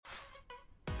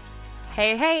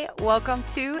Hey, welcome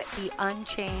to the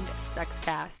Unchained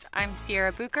Sexcast. I'm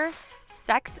Sierra Booker,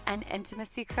 sex and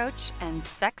intimacy coach and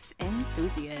sex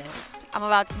enthusiast. I'm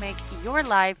about to make your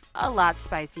life a lot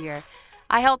spicier.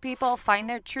 I help people find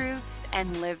their truths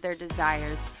and live their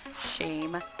desires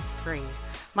shame-free.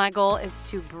 My goal is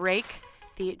to break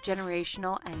the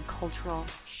generational and cultural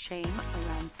shame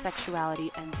around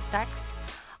sexuality and sex,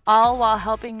 all while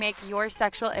helping make your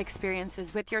sexual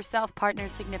experiences with yourself, partner,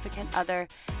 significant other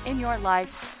in your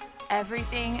life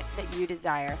everything that you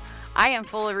desire. I am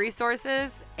full of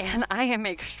resources and I am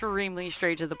extremely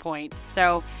straight to the point.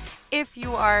 So if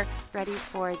you are ready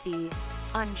for the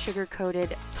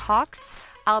unsugar-coated talks,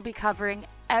 I'll be covering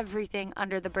everything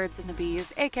under the birds and the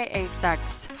bees, aka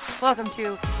sex. Welcome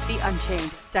to the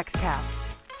Unchained Sexcast.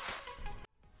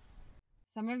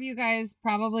 Some of you guys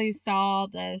probably saw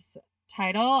this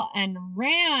title and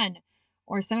ran,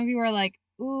 or some of you are like,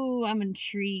 ooh, I'm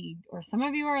intrigued, or some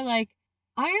of you are like,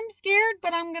 I am scared,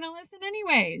 but I'm gonna listen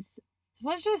anyways. So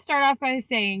let's just start off by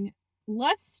saying,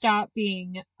 let's stop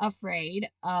being afraid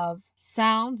of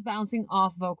sounds bouncing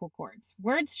off vocal cords.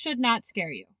 Words should not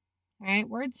scare you. All right,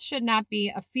 words should not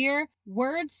be a fear.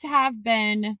 Words have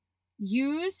been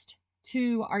used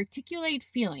to articulate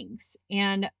feelings,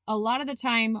 and a lot of the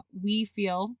time we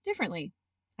feel differently.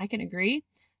 I can agree.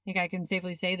 I think I can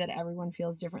safely say that everyone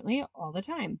feels differently all the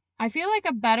time. I feel like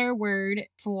a better word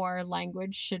for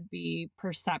language should be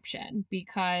perception,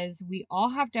 because we all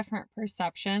have different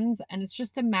perceptions, and it's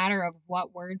just a matter of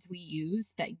what words we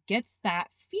use that gets that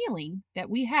feeling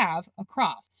that we have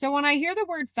across. So when I hear the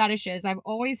word fetishes, I've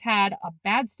always had a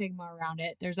bad stigma around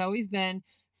it. There's always been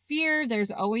fear, there's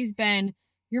always been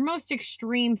your most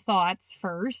extreme thoughts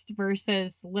first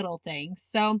versus little things.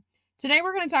 So today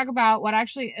we're going to talk about what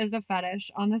actually is a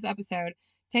fetish on this episode.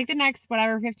 Take the next,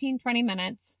 15, 20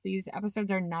 minutes. These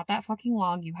episodes are not that fucking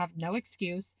long. You have no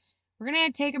excuse. We're going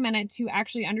to take a minute to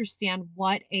actually understand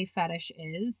what a fetish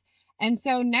is. And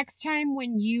so next time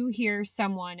when you hear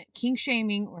someone kink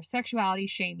shaming or sexuality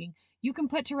shaming, you can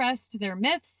put to rest their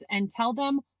myths and tell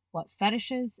them what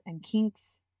fetishes and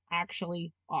kinks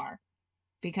actually are.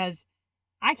 Because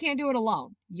I can't do it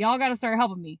alone. Y'all got to start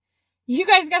helping me. You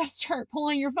guys got to start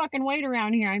pulling your fucking weight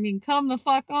around here. I mean, come the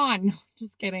fuck on.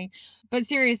 Just kidding. But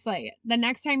seriously, the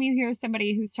next time you hear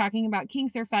somebody who's talking about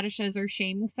kinks or fetishes or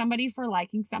shaming somebody for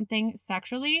liking something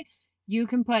sexually, you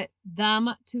can put them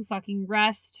to fucking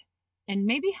rest and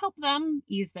maybe help them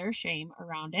ease their shame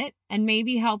around it, and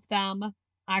maybe help them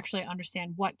actually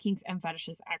understand what kinks and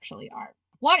fetishes actually are.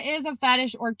 What is a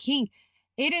fetish or kink?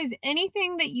 It is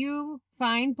anything that you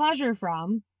find pleasure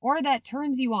from or that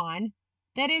turns you on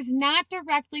that is not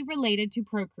directly related to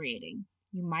procreating.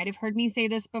 You might have heard me say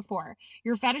this before.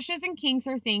 Your fetishes and kinks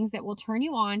are things that will turn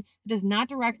you on that is not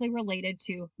directly related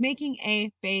to making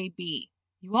a baby.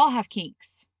 You all have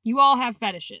kinks. You all have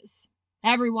fetishes.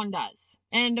 Everyone does.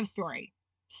 End of story.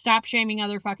 Stop shaming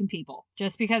other fucking people.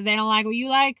 Just because they don't like what you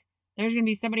like, there's going to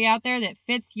be somebody out there that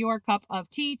fits your cup of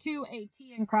tea to a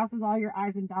T and crosses all your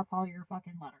I's and dots all your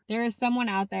fucking letters. There is someone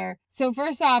out there. So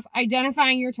first off,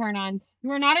 identifying your turn-ons.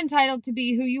 You are not entitled to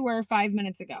be who you were 5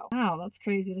 minutes ago. Wow, that's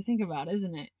crazy to think about,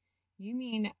 isn't it? You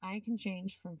mean I can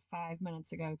change from 5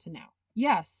 minutes ago to now?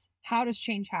 Yes. How does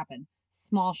change happen?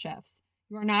 Small shifts.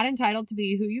 You are not entitled to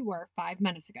be who you were 5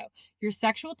 minutes ago. Your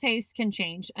sexual tastes can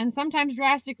change, and sometimes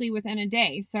drastically within a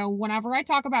day. So whenever I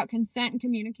talk about consent and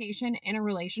communication in a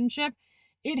relationship,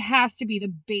 it has to be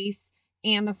the base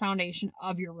and the foundation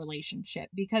of your relationship,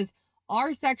 because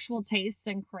our sexual tastes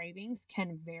and cravings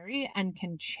can vary and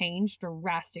can change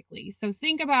drastically. So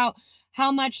think about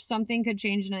how much something could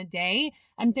change in a day,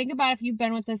 and think about if you've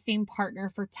been with the same partner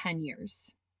for 10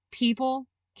 years. People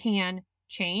can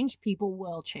change. People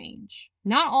will change.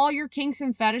 Not all your kinks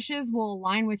and fetishes will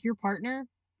align with your partner,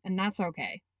 and that's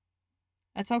okay.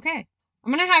 That's okay.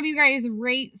 I'm going to have you guys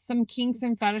rate some kinks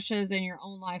and fetishes in your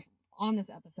own life on this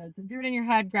episode. So do it in your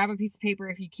head, grab a piece of paper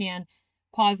if you can,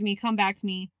 pause me, come back to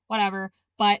me, whatever.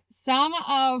 But I'm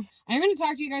going to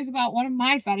talk to you guys about one of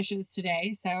my fetishes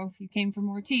today. So if you came for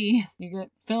more tea, you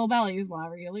get fill bellies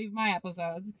whenever you leave my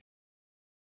episodes.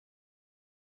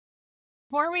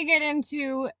 Before we get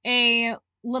into a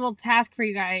little task for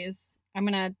you guys, I'm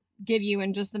going to give you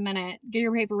in just a minute. Get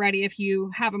your paper ready if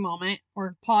you have a moment,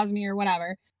 or pause me or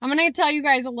whatever. I'm going to tell you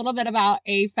guys a little bit about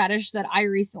a fetish that I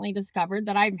recently discovered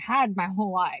that I've had my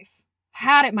whole life.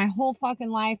 Had it my whole fucking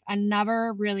life and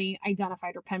never really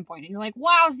identified or pinpointed. And you're like,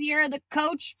 wow, Sierra, the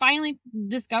coach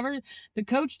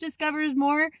discovers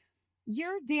more.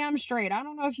 You're damn straight. I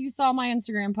don't know if you saw my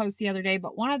Instagram post the other day,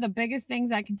 but one of the biggest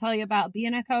things I can tell you about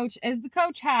being a coach is the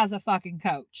coach has a fucking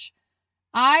coach.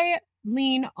 I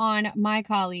lean on my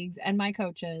colleagues and my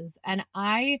coaches, and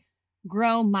I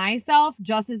grow myself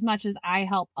just as much as I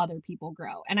help other people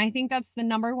grow. And I think that's the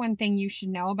number one thing you should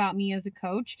know about me as a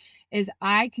coach is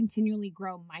I continually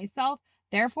grow myself.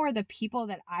 Therefore, the people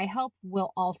that I help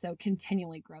will also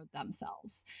continually grow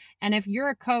themselves. And if you're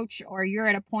a coach or you're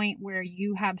at a point where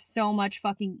you have so much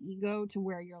fucking ego to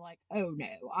where you're like, "Oh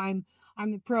no, I'm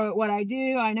the pro at what I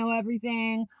do. I know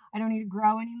everything. I don't need to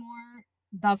grow anymore."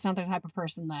 That's not the type of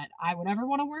person that I would ever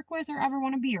want to work with or ever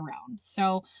want to be around.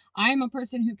 So I'm a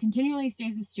person who continually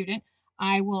stays a student.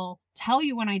 I will tell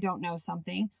you when I don't know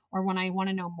something or when I want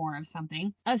to know more of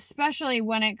something, especially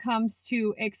when it comes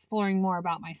to exploring more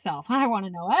about myself. I want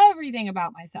to know everything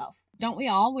about myself. Don't we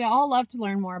all? We all love to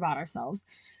learn more about ourselves.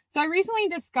 So I recently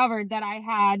discovered that I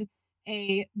had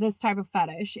this type of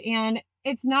fetish, and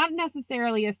it's not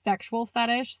necessarily a sexual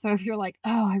fetish. So if you're like,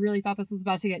 "Oh, I really thought this was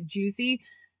about to get juicy,"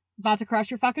 about to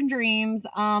crush your fucking dreams.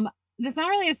 It's not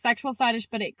really a sexual fetish,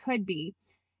 but it could be.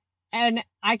 And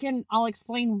I'll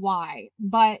explain why.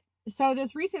 But so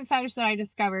this recent fetish that I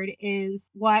discovered is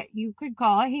what you could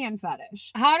call a hand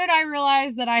fetish. How did I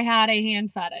realize that I had a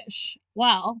hand fetish?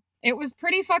 Well, it was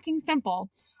pretty fucking simple.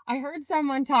 I heard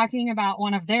someone talking about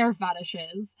one of their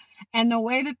fetishes, and the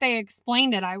way that they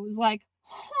explained it, I was like,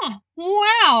 huh,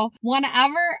 wow.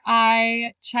 Whenever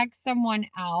I check someone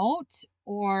out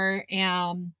or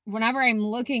whenever I'm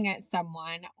looking at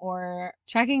someone or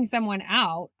checking someone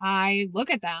out, I look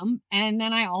at them and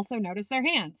then I also notice their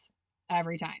hands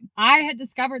every time. I had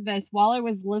discovered this while I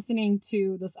was listening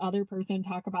to this other person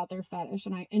talk about their fetish,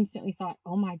 and I instantly thought,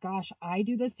 oh my gosh, I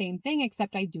do the same thing,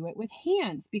 except I do it with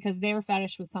hands because their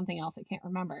fetish was something else I can't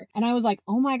remember. And I was like,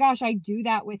 oh my gosh, I do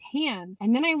that with hands.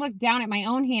 And then I looked down at my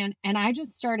own hand and I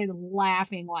just started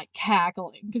laughing, like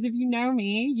cackling. Because if you know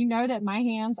me, you know that my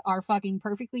hands are fucking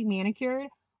perfectly manicured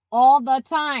all the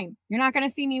time. You're not going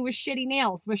to see me with shitty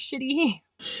nails, with shitty hands.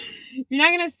 You're not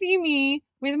going to see me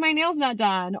with my nails not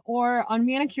done or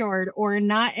unmanicured or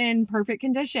not in perfect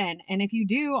condition. And if you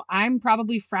do, I'm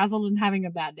probably frazzled and having a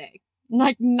bad day.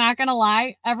 Like, not gonna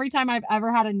lie, every time I've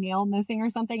ever had a nail missing or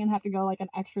something and have to go like an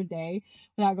extra day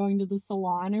without going to the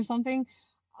salon or something,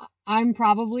 I'm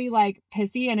probably like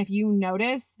pissy. And if you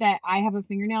notice that I have a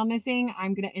fingernail missing,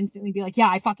 I'm gonna instantly be like, yeah,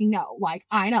 I fucking know. Like,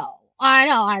 I know. I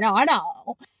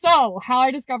know. So, how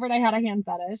I discovered I had a hand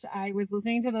fetish, I was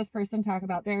listening to this person talk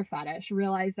about their fetish,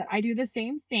 realized that I do the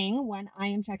same thing when I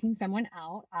am checking someone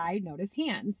out. I notice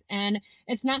hands. And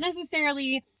it's not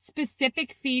necessarily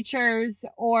specific features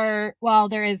or, well,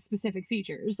 there is specific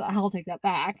features. I'll take that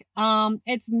back.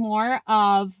 It's more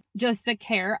of just the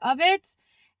care of it.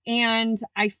 And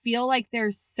I feel like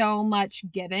there's so much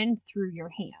given through your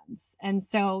hands. And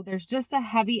so there's just a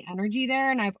heavy energy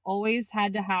there. And I've always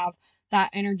had to have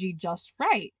that energy just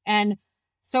right. And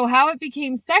so how it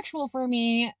became sexual for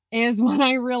me is when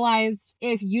I realized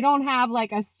if you don't have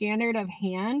like a standard of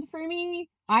hand for me,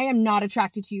 I am not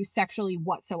attracted to you sexually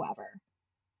whatsoever.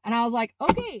 And I was like,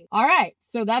 okay, all right.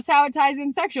 So that's how it ties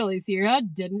in sexually, Sierra.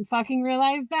 Didn't fucking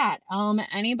realize that.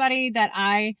 Anybody that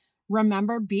I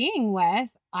remember being with,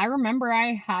 I remember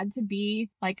I had to be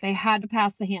like, they had to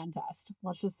pass the hand test.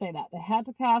 Let's just say that. They had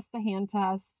to pass the hand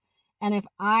test. And if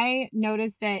I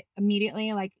noticed that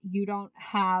immediately, like, you don't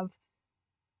have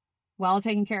well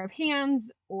taken care of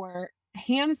hands or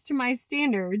hands to my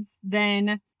standards,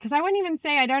 then because I wouldn't even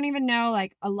say I don't even know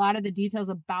like a lot of the details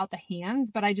about the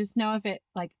hands, but I just know if it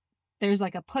like there's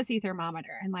like a pussy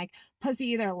thermometer and like pussy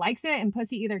either likes it and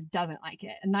pussy either doesn't like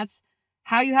it. And that's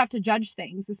how you have to judge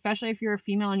things, especially if you're a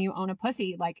female and you own a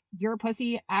pussy. Like your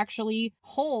pussy actually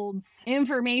holds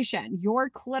information.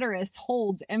 Your clitoris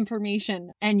holds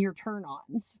information and your turn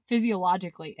ons.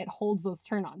 Physiologically, it holds those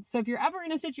turn ons. So if you're ever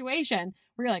in a situation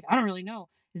where you're like, I don't really know,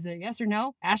 is it a yes or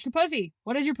no? Ask your pussy.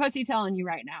 What is your pussy telling you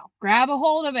right now? Grab a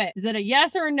hold of it. Is it a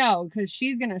yes or a no? Because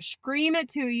she's going to scream it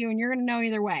to you and you're going to know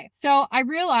either way. So I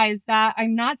realized that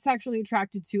I'm not sexually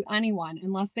attracted to anyone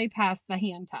unless they pass the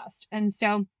hand test. And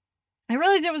so I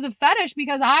realized it was a fetish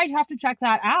because I have to check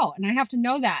that out and I have to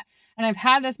know that. And I've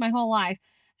had this my whole life.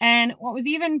 And what was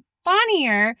even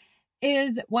funnier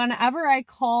is whenever I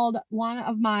called one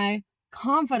of my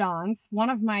confidants, one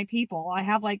of my people, I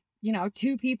have like, you know,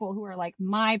 two people who are like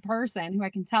my person who I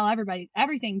can tell everybody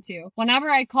everything to. Whenever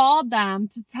I called them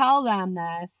to tell them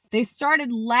this, they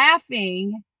started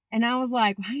laughing. And I was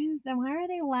like, why are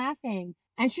they laughing?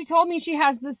 And she told me she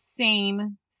has the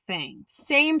same thing.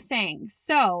 Same thing.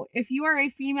 So if you are a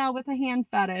female with a hand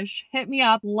fetish, hit me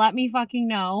up. Let me fucking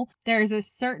know. There's a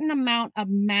certain amount of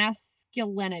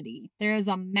masculinity. There is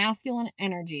a masculine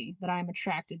energy that I'm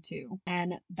attracted to.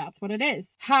 And that's what it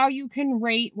is. How you can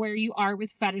rate where you are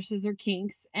with fetishes or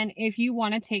kinks, and if you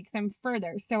want to take them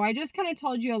further. So I just kind of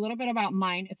told you a little bit about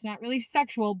mine. It's not really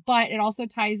sexual, but it also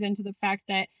ties into the fact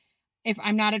that if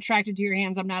I'm not attracted to your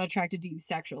hands, I'm not attracted to you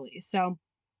sexually. So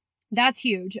that's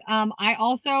huge. I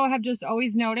also have just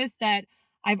always noticed that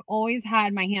I've always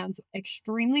had my hands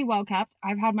extremely well kept.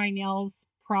 I've had my nails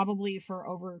probably for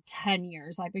over 10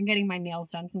 years. I've been getting my nails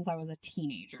done since I was a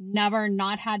teenager. Never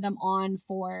not had them on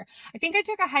for, I think I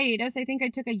took a hiatus. I think I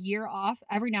took a year off.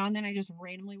 Every now and then I just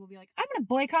randomly will be like, I'm going to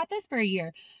boycott this for a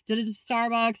year. Did it to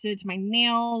Starbucks, did it to my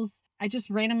nails. I just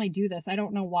randomly do this. I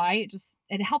don't know why.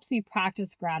 It helps me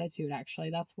practice gratitude,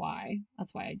 actually. That's why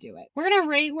I do it. We're going to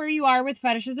rate where you are with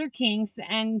fetishes or kinks.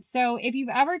 And so if you've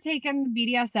ever taken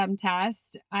the BDSM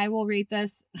test, I will put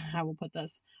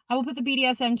the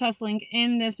BDSM test link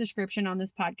in this description on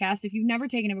this podcast. If you've never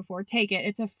taken it before, take it.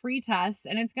 It's a free test,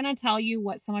 and it's going to tell you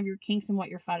what some of your kinks and what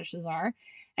your fetishes are,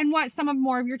 and what some of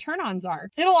more of your turn-ons are.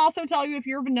 It'll also tell you if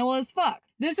you're vanilla as fuck.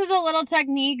 This is a little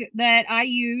technique that I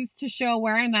use to show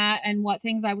where I'm at and what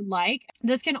things I would like.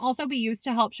 This can also be used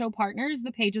to help show partners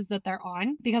the pages that they're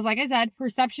on, because like I said,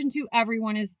 perception to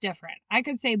everyone is different. I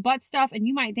could say butt stuff and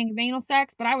you might think of anal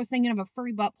sex, but I was thinking of a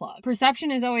furry butt plug.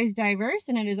 Perception is always diverse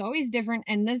and it is always different,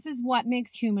 and this is what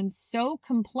makes humans so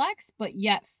complex but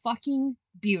yet fucking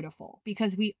beautiful,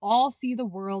 because we all see the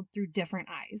world through different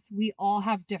eyes. We all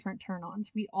have different turn-ons.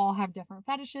 We all have different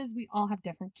fetishes. We all have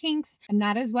different kinks, and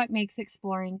that is what makes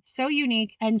exploring so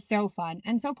unique and so fun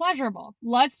and so pleasurable.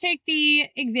 Let's take the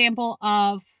example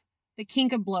of the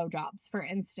kink of blowjobs, for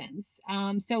instance.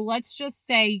 So let's just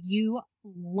say you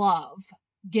love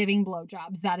giving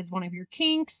blowjobs. That is one of your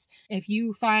kinks. If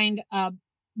you find a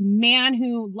man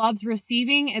who loves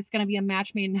receiving, it's going to be a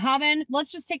match made in heaven.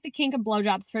 Let's just take the kink of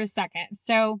blowjobs for a second.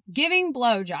 So giving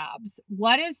blowjobs,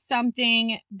 what is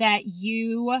something that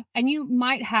you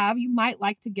might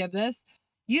like to give this?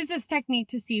 Use this technique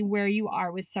to see where you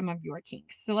are with some of your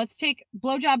kinks. So let's take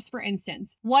blowjobs for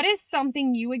instance. What is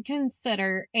something you would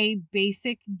consider a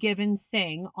basic given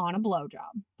thing on a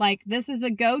blowjob? Like, this is a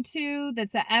go-to,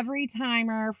 that's a every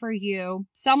timer for you.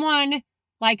 Someone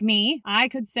like me, I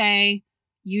could say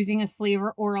using a sleeve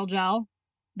or oral gel.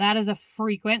 That is a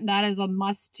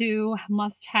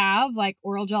must have. Like,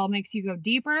 oral gel makes you go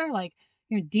deeper, like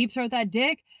you're deep throat that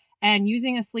dick. And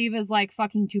using a sleeve is like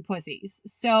fucking two pussies.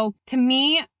 So to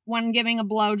me, when giving a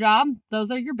blowjob,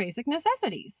 those are your basic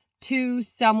necessities. To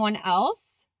someone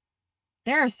else,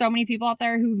 there are so many people out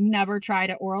there who've never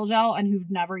tried an oral gel and who've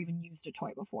never even used a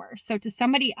toy before. So to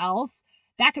somebody else,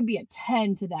 that could be a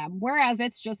 10 to them, whereas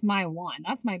it's just my 1.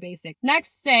 That's my basic.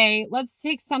 Next, let's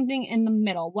take something in the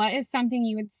middle. What is something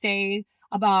you would say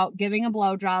about giving a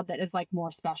blowjob that is like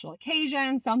more special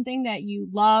occasion, something that you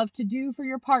love to do for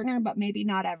your partner, but maybe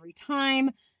not every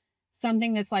time,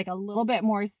 something that's like a little bit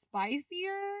more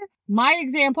spicier? My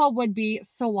example would be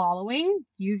swallowing,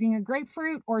 using a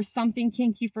grapefruit, or something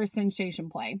kinky for sensation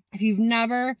play. If you've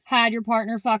never had your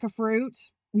partner fuck a fruit,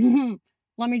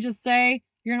 let me just say,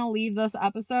 you're going to leave this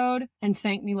episode and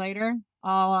thank me later.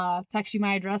 I'll text you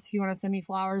my address if you want to send me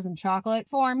flowers and chocolate.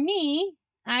 For me,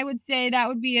 I would say that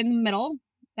would be in the middle.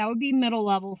 That would be middle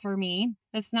level for me.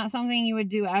 That's not something you would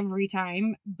do every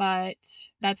time, but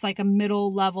that's like a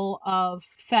middle level of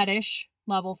fetish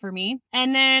level for me.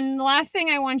 And then the last thing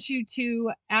I want you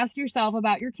to ask yourself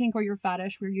about your kink or your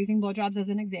fetish, we're using blowjobs as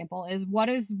an example, is what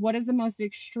is the most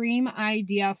extreme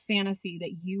idea, fantasy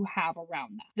that you have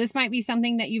around that? This might be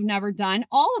something that you've never done.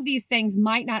 All of these things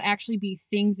might not actually be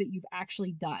things that you've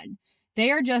actually done.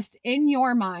 They are just in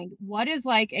your mind. What is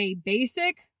like a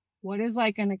basic, what is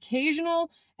like an occasional,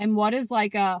 and what is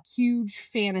like a huge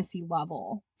fantasy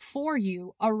level for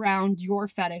you around your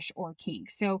fetish or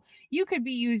kink. So you could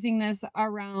be using this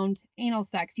around anal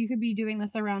sex. You could be doing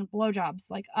this around blowjobs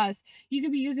like us. You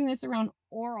could be using this around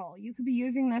oral. You could be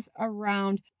using this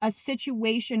around a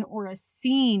situation or a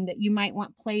scene that you might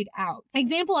want played out.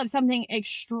 Example of something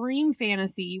extreme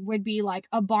fantasy would be like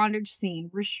a bondage scene,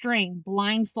 restrained,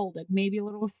 blindfolded, maybe a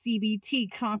little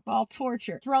CBT, cockball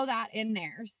torture. Throw that in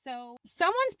there. So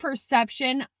someone's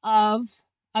perception of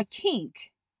a kink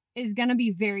is going to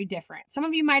be very different. Some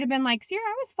of you might have been like, Sierra,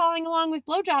 I was following along with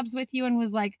blowjobs with you and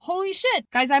was like, holy shit.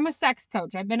 Guys, I'm a sex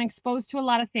coach. I've been exposed to a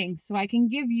lot of things, so I can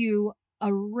give you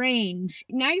a range.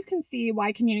 Now you can see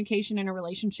why communication in a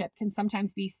relationship can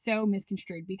sometimes be so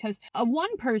misconstrued, because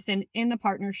one person in the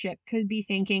partnership could be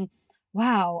thinking,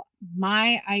 wow,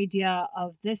 my idea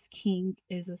of this kink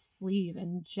is a sleeve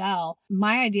and gel.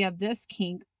 My idea of this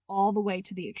kink all the way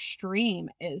to the extreme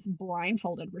is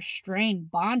blindfolded,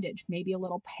 restrained, bondage, maybe a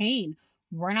little pain.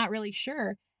 We're not really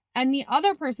sure. And the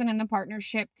other person in the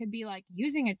partnership could be like,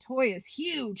 using a toy is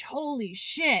huge. Holy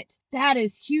shit. That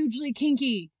is hugely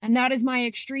kinky. And that is my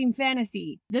extreme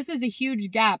fantasy. This is a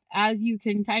huge gap, as you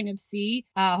can kind of see.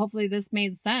 Hopefully this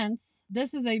made sense.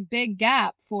 This is a big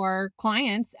gap for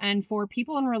clients and for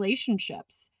people in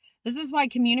relationships. This is why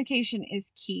communication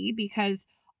is key, because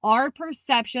our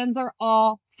perceptions are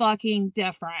all fucking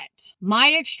different.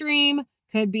 My extreme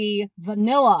could be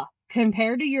vanilla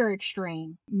compared to your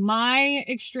extreme. My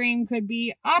extreme could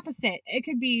be opposite. It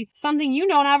could be something you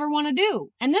don't ever want to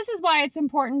do. And this is why it's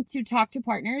important to talk to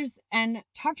partners and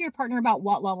talk to your partner about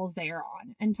what levels they are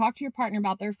on, and talk to your partner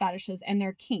about their fetishes and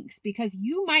their kinks, because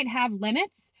you might have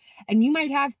limits and you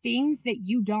might have things that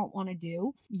you don't want to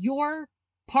do. Your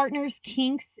partner's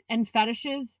kinks and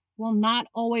fetishes will not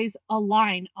always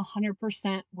align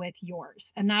 100% with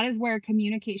yours. And that is where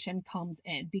communication comes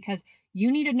in, because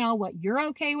you need to know what you're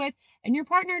okay with, and your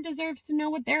partner deserves to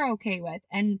know what they're okay with,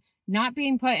 and not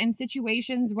being put in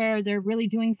situations where they're really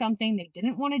doing something they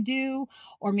didn't want to do,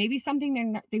 or maybe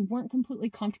something they weren't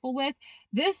completely comfortable with.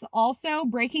 This also,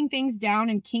 breaking things down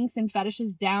and kinks and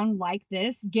fetishes down like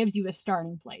this, gives you a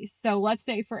starting place. So let's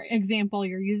say, for example,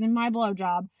 you're using my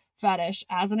blowjob fetish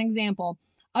as an example.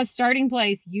 A starting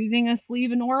place, using a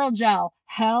sleeve and oral gel.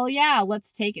 Hell yeah,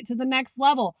 let's take it to the next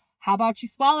level. How about you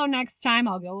swallow next time?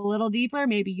 I'll go a little deeper,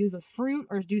 maybe use a fruit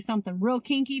or do something real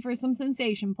kinky for some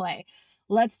sensation play.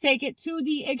 Let's take it to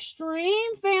the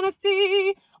extreme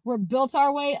fantasy. We're built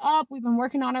our way up. We've been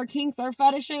working on our kinks, our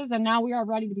fetishes, and now we are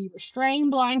ready to be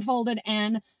restrained, blindfolded,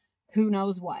 and who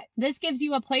knows what. This gives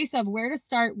you a place of where to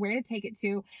start, where to take it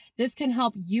to. This can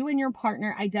help you and your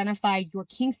partner identify your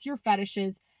kinks, your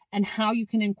fetishes, and how you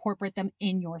can incorporate them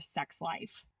in your sex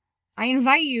life. I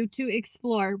invite you to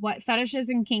explore what fetishes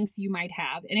and kinks you might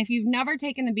have. And if you've never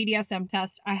taken the BDSM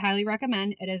test, I highly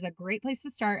recommend. It is a great place to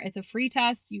start. It's a free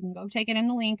test. You can go take it in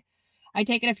the link. I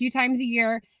take it a few times a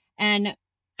year. And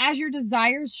as your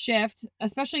desires shift,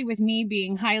 especially with me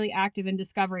being highly active in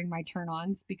discovering my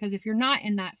turn-ons, because if you're not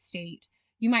in that state,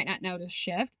 you might not notice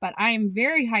shift, but I am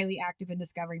very highly active in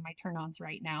discovering my turn-ons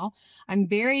right now. I'm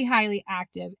very highly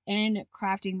active in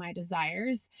crafting my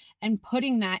desires and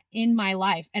putting that in my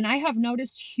life. And I have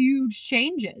noticed huge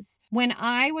changes. When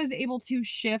I was able to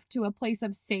shift to a place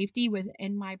of safety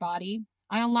within my body,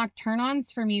 I unlocked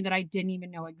turn-ons for me that I didn't even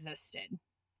know existed.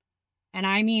 And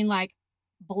I mean, like,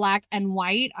 black and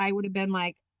white. I would have been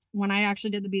like, when I actually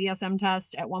did the BDSM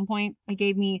test at one point, it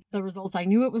gave me the results I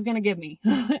knew it was going to give me.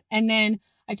 And then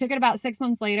I took it about 6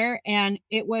 months later and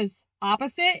it was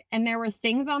opposite. And there were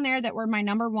things on there that were my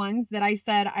number ones that I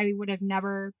said I would have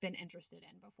never been interested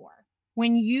in before.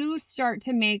 When you start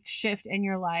to make shift in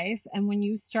your life, and when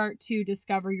you start to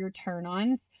discover your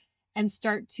turn-ons and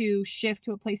start to shift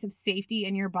to a place of safety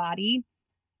in your body,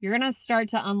 you're going to start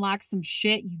to unlock some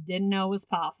shit you didn't know was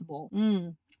possible.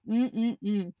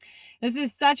 This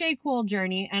is such a cool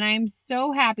journey, and I'm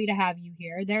so happy to have you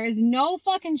here. There is no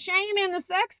fucking shame in the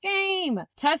sex game.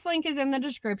 Test link is in the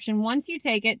description. Once you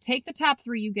take it, take the top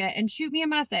 3 you get and shoot me a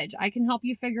message. I can help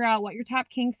you figure out what your top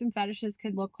kinks and fetishes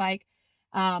could look like.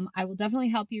 I will definitely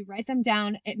help you write them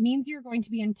down. It means you're going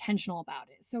to be intentional about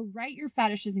it. So write your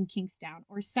fetishes and kinks down,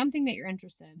 or something that you're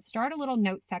interested in. Start a little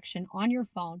note section on your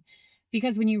phone,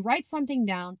 because when you write something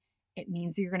down, it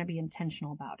means that you're going to be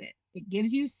intentional about it. It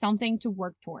gives you something to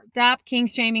work toward. Stop kink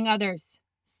shaming others.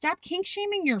 Stop kink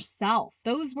shaming yourself.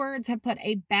 Those words have put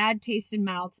a bad taste in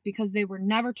mouths because they were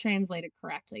never translated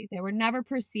correctly. They were never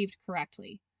perceived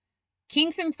correctly.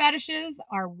 Kinks and fetishes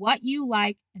are what you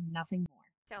like and nothing more.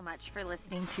 So much for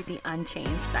listening to the Unchained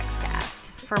Sexcast.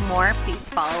 For more, please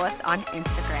follow us on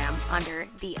Instagram under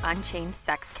the Unchained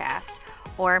Sexcast,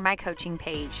 or my coaching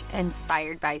page,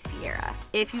 Inspired by Sierra.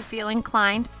 If you feel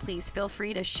inclined, please feel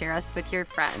free to share us with your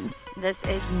friends. This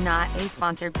is not a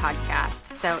sponsored podcast,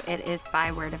 so it is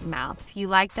by word of mouth. If you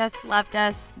liked us, loved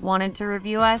us, wanted to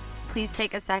review us, please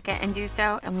take a second and do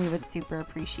so, and we would super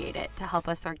appreciate it to help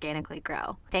us organically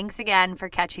grow. Thanks again for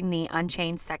catching the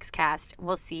Unchained Sexcast.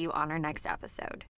 We'll see you on our next episode.